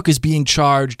Tim Cook is being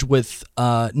charged with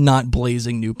not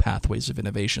blazing new pathways of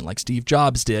innovation like Steve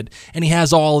Jobs did, and he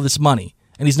has all of this money,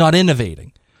 and he's not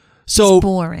innovating. So it's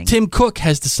boring. Tim Cook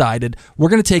has decided we're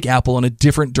going to take Apple in a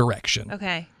different direction.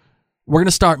 Okay. We're going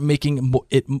to start making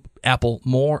Apple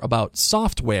more about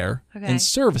software and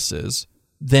services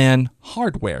than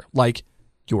hardware, like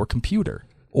your computer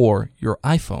or your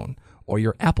iPhone or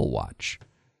your Apple Watch.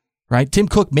 Right? Tim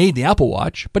Cook made the Apple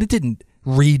Watch, but it didn't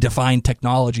redefine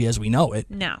technology as we know it.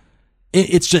 No.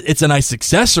 It's a nice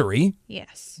accessory.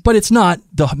 Yes. But it's not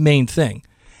the main thing.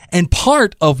 And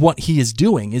part of what he is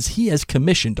doing is he has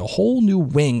commissioned a whole new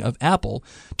wing of Apple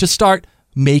to start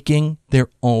making their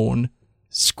own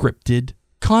scripted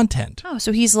content. Oh,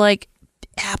 so he's like,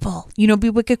 Apple, be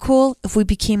wicked cool if we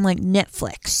became like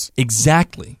Netflix.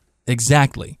 Exactly.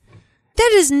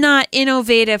 That is not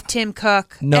innovative, Tim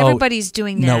Cook. No, everybody's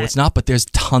doing that. No, it's not, but there's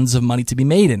tons of money to be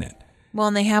made in it. Well,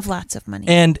 and they have lots of money.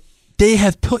 And they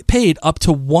have paid up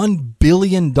to $1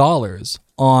 billion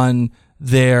on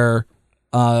their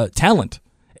talent,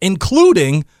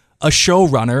 including a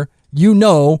showrunner you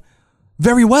know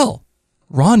very well,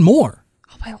 Ron Moore.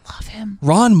 Oh, I love him.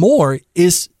 Ron Moore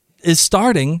is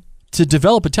starting to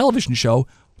develop a television show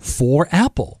for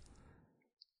Apple.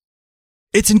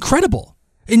 It's incredible.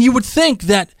 And you would think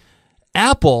that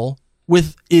Apple,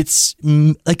 with its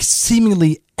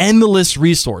seemingly endless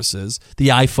resources, the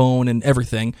iPhone and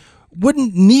everything,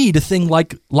 wouldn't need a thing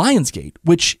like Lionsgate,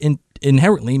 which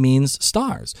inherently means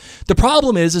STARZ. The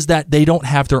problem is that they don't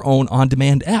have their own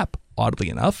on-demand app, oddly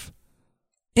enough,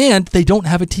 and they don't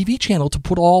have a TV channel to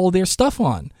put all of their stuff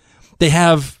on. They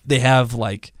have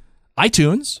like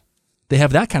iTunes, they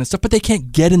have that kind of stuff, but they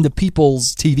can't get into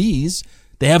people's TVs.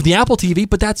 They have the Apple TV,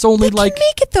 but that's only they can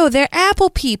make it though. They're Apple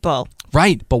people.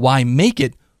 Right, but why make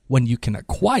it when you can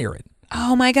acquire it?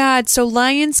 Oh my God! So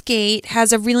Lionsgate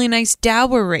has a really nice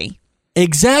dowry.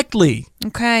 Exactly.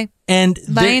 Okay. And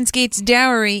Lionsgate's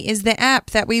dowry is the app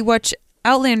that we watch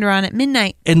Outlander on at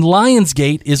midnight. And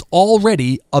Lionsgate is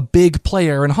already a big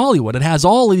player in Hollywood. It has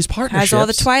all these partnerships. Has all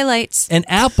the Twilights. And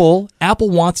Apple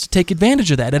wants to take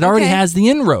advantage of that. It already has the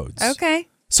inroads. Okay.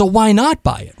 So why not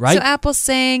buy it, right? So Apple's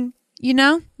saying,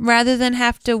 rather than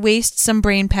have to waste some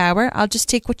brain power, I'll just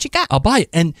take what you got. I'll buy it.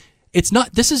 And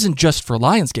this isn't just for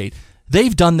Lionsgate.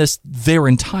 They've done this their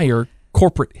entire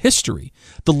corporate history.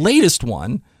 The latest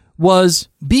one was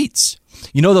Beats.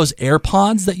 You know those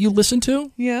AirPods that you listen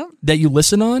to? Yeah. That you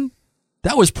listen on?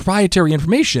 That was proprietary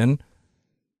information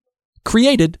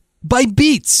created by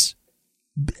Beats.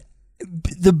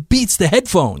 The Beats, the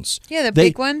headphones. Yeah, the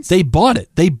big ones. They bought it.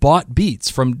 They bought Beats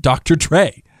from Dr.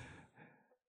 Dre.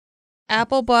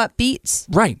 Apple bought Beats.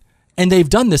 Right. And they've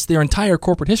done this their entire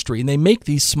corporate history, and they make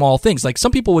these small things. Like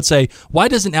some people would say, why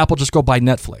doesn't Apple just go buy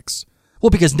Netflix? Well,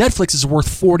 because Netflix is worth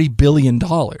 $40 billion,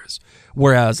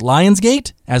 whereas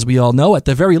Lionsgate, as we all know, at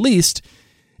the very least,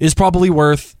 is probably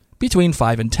worth between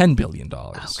 $5 and $10 billion.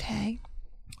 Okay.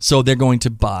 So they're going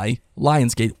to buy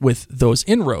Lionsgate with those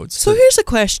inroads. So here's a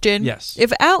question. Yes.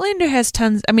 If Outlander has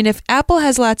if Apple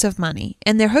has lots of money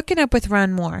and they're hooking up with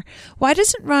Ron Moore, why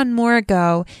doesn't Ron Moore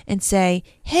go and say,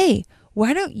 hey,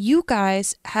 why don't you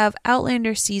guys have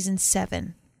Outlander season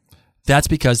 7? That's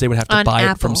because they would have to On buy it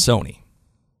Apple. from Sony.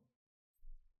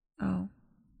 Oh.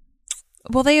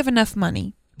 Well, they have enough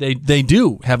money. They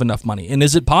do have enough money. And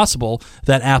is it possible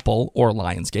that Apple or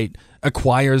Lionsgate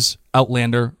acquires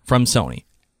Outlander from Sony?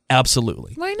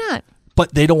 Absolutely. Why not?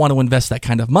 But they don't want to invest that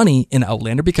kind of money in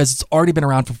Outlander because it's already been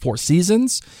around for 4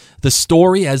 seasons. The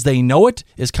story as they know it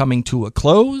is coming to a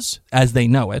close as they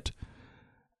know it.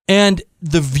 And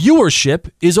the viewership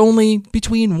is only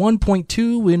between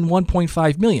 1.2 and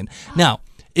 1.5 million. Now,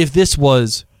 if this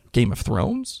was Game of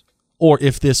Thrones or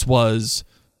if this was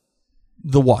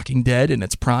The Walking Dead in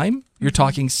its prime, you're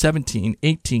talking 17,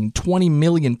 18, 20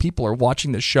 million people are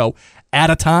watching the show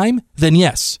at a time, then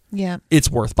yes, it's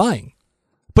worth buying.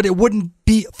 But it wouldn't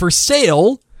be for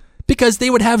sale because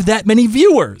they would have that many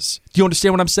viewers. Do you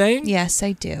understand what I'm saying? Yes,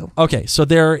 I do. Okay, so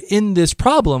they're in this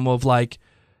problem of like,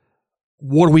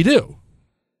 what do we do?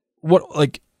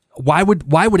 Why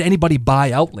would anybody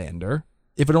buy Outlander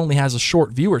if it only has a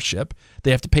short viewership?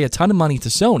 They have to pay a ton of money to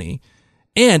Sony,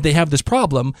 and they have this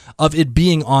problem of it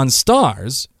being on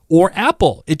STARZ or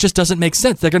Apple. It just doesn't make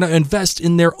sense. They're going to invest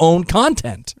in their own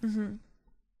content. Mm-hmm.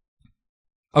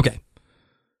 Okay.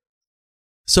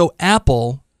 So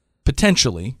Apple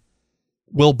potentially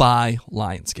will buy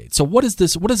Lionsgate. So what does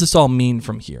this all mean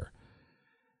from here?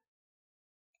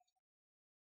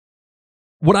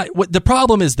 What the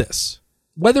problem is this.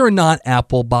 Whether or not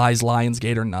Apple buys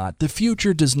Lionsgate or not, the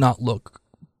future does not look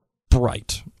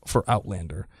bright for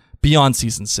Outlander beyond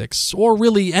season 6, or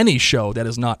really any show that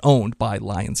is not owned by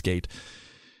Lionsgate,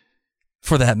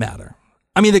 for that matter.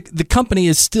 I mean, the company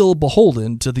is still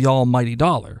beholden to the almighty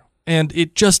dollar, and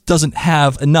it just doesn't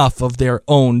have enough of their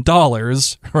own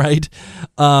dollars, right,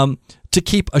 to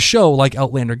keep a show like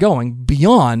Outlander going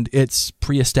beyond its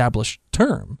pre-established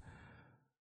term.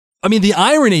 I mean, the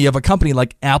irony of a company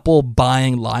like Apple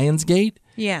buying Lionsgate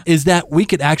is that we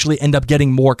could actually end up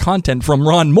getting more content from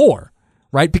Ron Moore.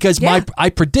 Right? Because I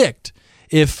predict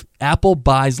if Apple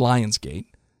buys Lionsgate,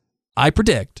 I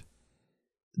predict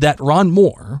that Ron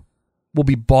Moore will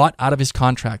be bought out of his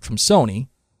contract from Sony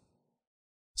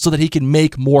so that he can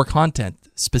make more content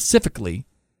specifically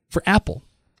for Apple.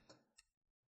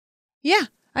 Yeah,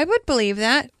 I would believe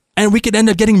that. And we could end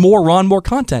up getting more Ron Moore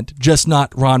content, just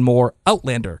not Ron Moore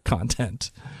Outlander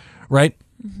content. Right?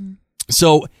 Mm-hmm.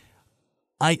 So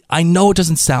I know it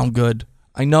doesn't sound good.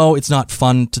 I know it's not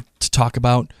fun to talk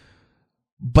about,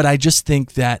 but I just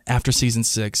think that after season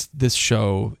 6, this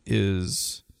show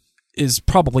is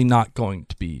probably not going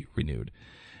to be renewed.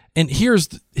 And here's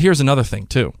another thing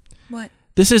too. What?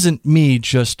 This isn't me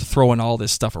just throwing all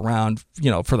this stuff around,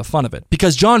 for the fun of it.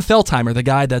 Because John Feldheimer, the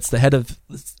guy that's the head of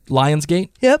Lionsgate,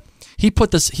 he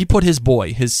put his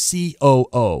boy, his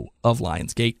COO of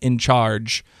Lionsgate, in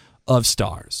charge of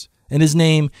STARZ, and his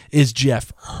name is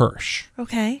Jeff Hirsch.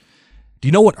 Okay. Do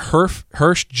you know what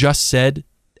Hirsch just said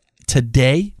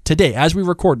today, as we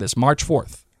record this, March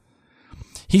 4th?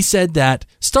 He said that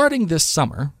starting this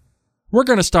summer, we're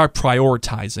going to start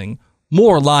prioritizing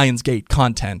more Lionsgate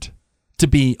content to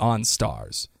be on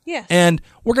STARZ. Yes. And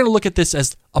we're going to look at this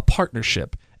as a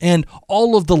partnership. And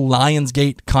all of the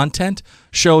Lionsgate content,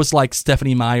 shows like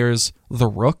Stephanie Meyer's The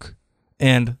Rook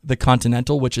and The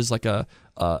Continental, which is like a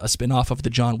spin-off of the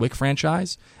John Wick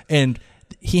franchise, and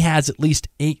he has at least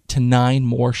 8 to 9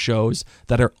 more shows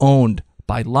that are owned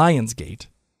by Lionsgate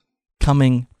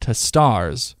coming to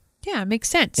STARZ. Yeah, it makes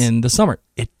sense. In the summer.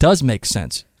 It does make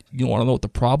sense. You want to know what the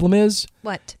problem is?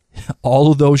 What? All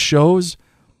of those shows,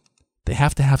 they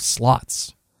have to have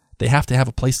slots. They have to have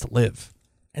a place to live.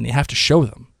 And they have to show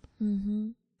them. Mm-hmm.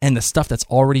 And the stuff that's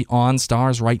already on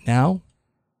STARZ right now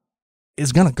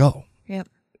is going to go. Yep.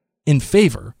 In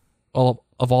favor of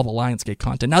all the Lionsgate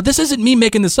content. Now, this isn't me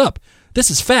making this up. This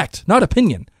is fact, not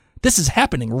opinion. This is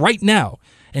happening right now.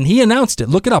 And he announced it.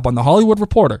 Look it up on The Hollywood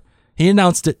Reporter. He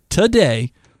announced it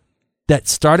today that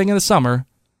starting in the summer,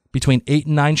 between 8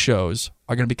 and 9 shows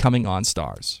are going to be coming on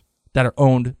STARZ that are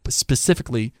owned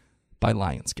specifically by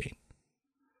Lionsgate.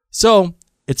 So,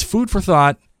 it's food for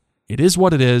thought. It is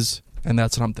what it is, and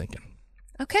that's what I'm thinking.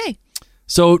 Okay.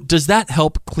 So, does that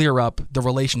help clear up the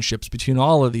relationships between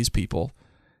all of these people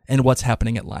and what's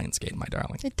happening at Lionsgate, my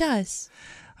darling? It does.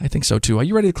 I think so, too. Are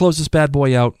you ready to close this bad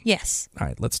boy out? Yes. All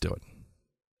right, let's do it.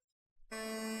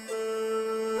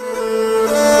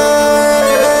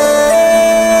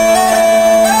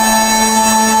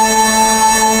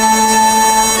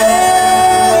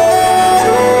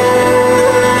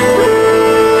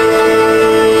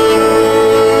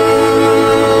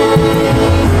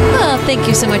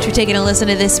 you so much for taking a listen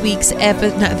to this week's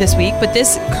not this week, but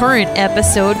this current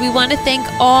episode. We want to thank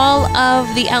all of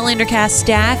the Outlander Cast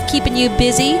staff, keeping you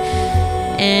busy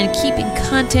and keeping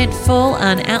content full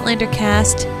on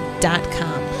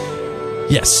OutlanderCast.com.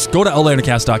 Yes, go to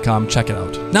OutlanderCast.com, check it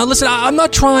out. Now, listen, I'm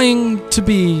not trying to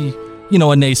be, a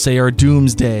naysayer, a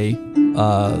doomsday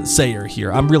sayer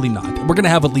here. I'm really not. We're going to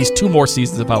have at least 2 more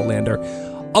seasons of Outlander,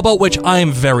 about which I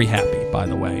am very happy, by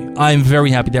the way. I'm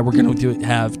very happy that we're going to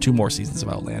have 2 more seasons of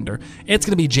Outlander. It's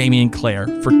going to be Jamie and Claire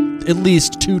for at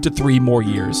least 2 to 3 more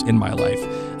years in my life.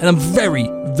 And I'm very,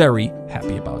 very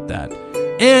happy about that.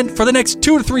 And for the next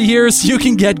 2 to 3 years, you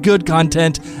can get good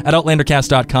content at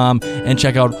OutlanderCast.com and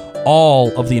check out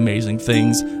all of the amazing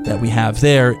things that we have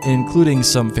there, including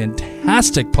some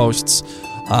fantastic posts,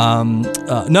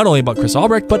 not only about Chris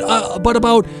Albrecht, but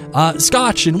about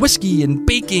scotch and whiskey and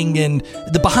baking and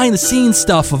the behind-the-scenes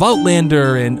stuff of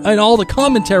Outlander and all the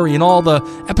commentary and all the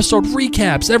episode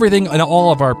recaps, everything, and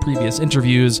all of our previous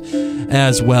interviews,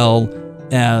 as well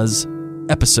as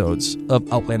episodes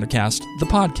of Outlander Cast, the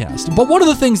podcast. But one of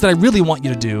the things that I really want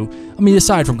you to do,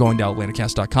 aside from going to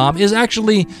OutlanderCast.com, is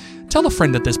actually tell a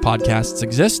friend that this podcast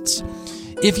exists.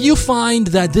 If you find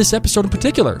that this episode in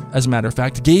particular, as a matter of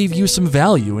fact, gave you some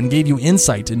value and gave you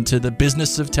insight into the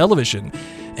business of television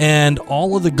and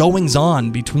all of the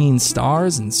goings-on between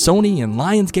STARZ and Sony and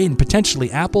Lionsgate and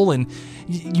potentially Apple, and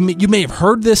you may have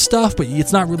heard this stuff, but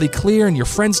it's not really clear, and your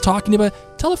friend's talking about it,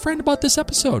 tell a friend about this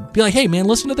episode. Be like, hey, man,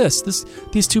 listen to this.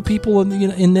 These 2 people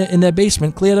in their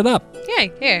basement cleared it up. Yeah,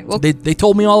 here. Well, they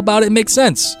told me all about it. It makes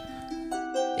sense.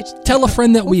 Tell a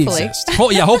friend that we exist. Oh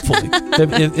yeah, hopefully.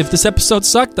 if this episode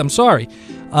sucked, I'm sorry.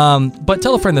 But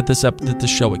tell a friend that this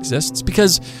show exists,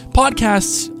 because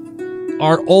podcasts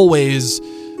are always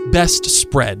best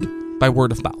spread by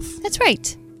word of mouth. That's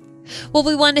right. Well,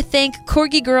 we want to thank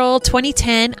Corgi Girl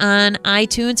 2010 on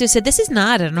iTunes, who said, this is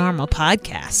not a normal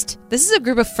podcast. This is a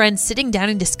group of friends sitting down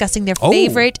and discussing their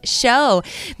favorite show.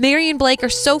 Mary and Blake are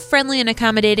so friendly and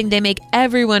accommodating. They make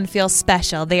everyone feel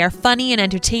special. They are funny and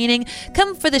entertaining.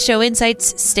 Come for the show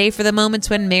insights. Stay for the moments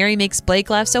when Mary makes Blake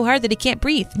laugh so hard that he can't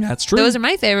breathe. That's true. Those are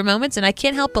my favorite moments, and I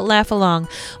can't help but laugh along.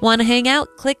 Want to hang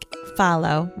out? Click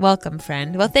follow. Welcome,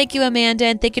 friend. Well, thank you, Amanda,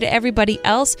 and thank you to everybody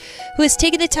else who has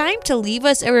taken the time to leave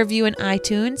us a review in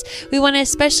iTunes. We want to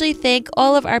especially thank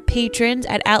all of our patrons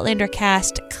at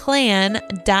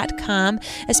OutlanderCastClan.com,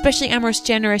 especially our most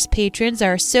generous patrons,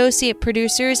 our associate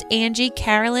producers, Angie,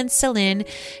 Carolyn, Celine,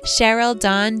 Cheryl,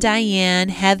 Dawn, Diane,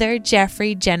 Heather,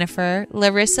 Jeffrey, Jennifer,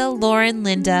 Larissa, Lauren,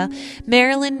 Linda,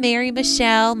 Marilyn, Mary,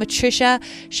 Michelle, Matricia,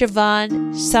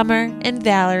 Siobhan, Summer, and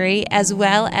Valerie, as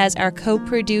well as our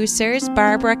co-producers,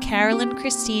 Barbara, Carolyn,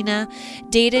 Christina,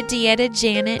 Data, Dieta,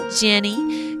 Janet,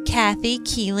 Jenny, Kathy,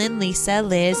 Keelan, Lisa,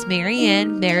 Liz,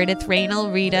 Marianne, Meredith,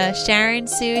 Raynal, Rita, Sharon,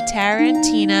 Sue, Tara, and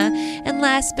Tina, and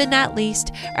last but not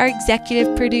least, our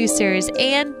executive producers,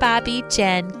 Ann, Bobby,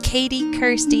 Jen, Katie,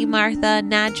 Kirsty, Martha,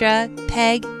 Nadra,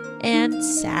 Peg, and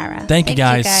Sarah. Thank you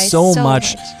guys so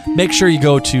much. Make sure you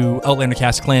go to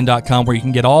OutlanderCastClan.com, where you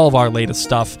can get all of our latest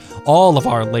stuff, all of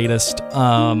our latest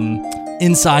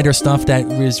insider stuff that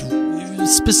is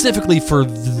specifically for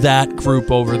that group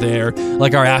over there,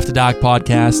 like our After Dark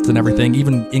podcasts and everything,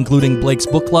 even including Blake's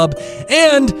Book Club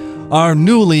and our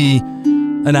newly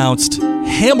announced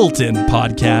Hamilton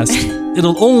podcast.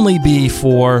 It'll only be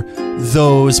for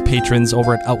those patrons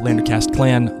over at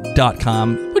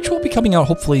OutlanderCastClan.com, which will be coming out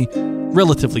hopefully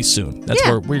relatively soon. That's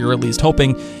where we're at least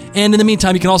hoping. And in the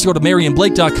meantime, you can also go to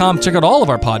MaryandBlake.com, check out all of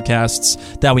our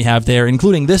podcasts that we have there,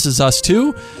 including This Is Us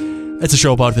Too. It's a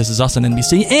show about This Is Us on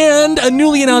NBC, and a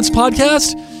newly announced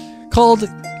podcast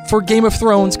for Game of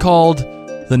Thrones called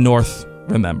The North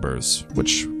Remembers,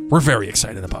 which we're very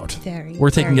excited about.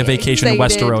 We're taking a vacation in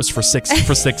Westeros for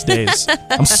 6 days.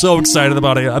 I'm so excited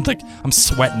about it. I'm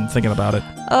sweating thinking about it.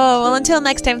 Oh, well, until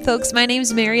next time, folks, my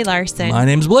name's Mary Larson. My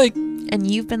name's Blake.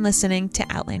 And you've been listening to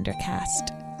Outlander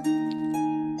Cast.